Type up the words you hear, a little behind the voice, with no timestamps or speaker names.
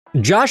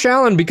Josh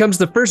Allen becomes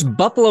the first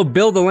Buffalo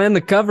Bill to land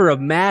the cover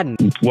of Madden.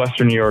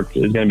 Western New York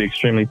is going to be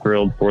extremely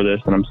thrilled for this,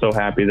 and I'm so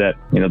happy that,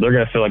 they're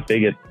going to feel like they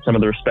get some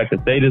of the respect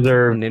that they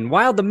deserve. And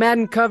while the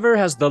Madden cover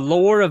has the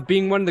lore of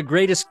being one of the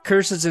greatest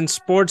curses in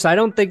sports, I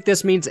don't think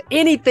this means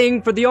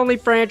anything for the only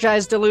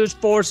franchise to lose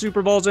 4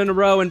 Super Bowls in a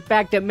row. In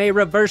fact, it may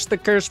reverse the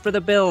curse for the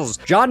Bills.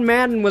 John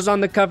Madden was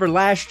on the cover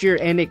last year,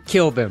 and it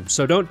killed him,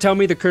 so don't tell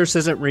me the curse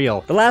isn't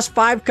real. The last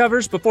 5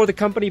 covers before the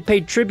company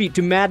paid tribute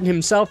to Madden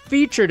himself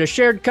featured a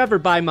shared cover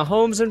by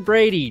Mahomes and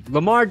Brady,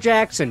 Lamar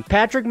Jackson,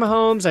 Patrick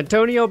Mahomes,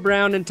 Antonio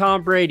Brown, and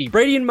Tom Brady.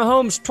 Brady and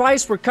Mahomes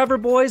twice were cover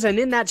boys, and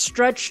in that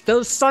stretch,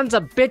 those sons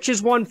of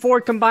bitches won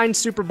 4 combined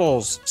Super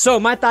Bowls.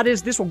 So my thought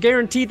is this will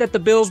guarantee that the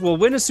Bills will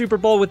win a Super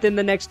Bowl within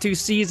the next 2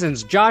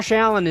 seasons. Josh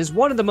Allen is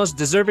one of the most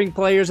deserving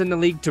players in the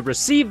league to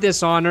receive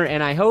this honor,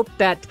 and I hope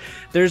that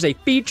there's a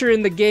feature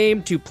in the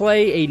game to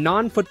play a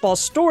non-football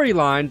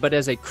storyline, but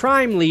as a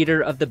crime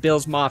leader of the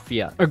Bills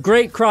Mafia. A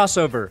great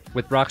crossover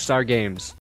with Rockstar Games.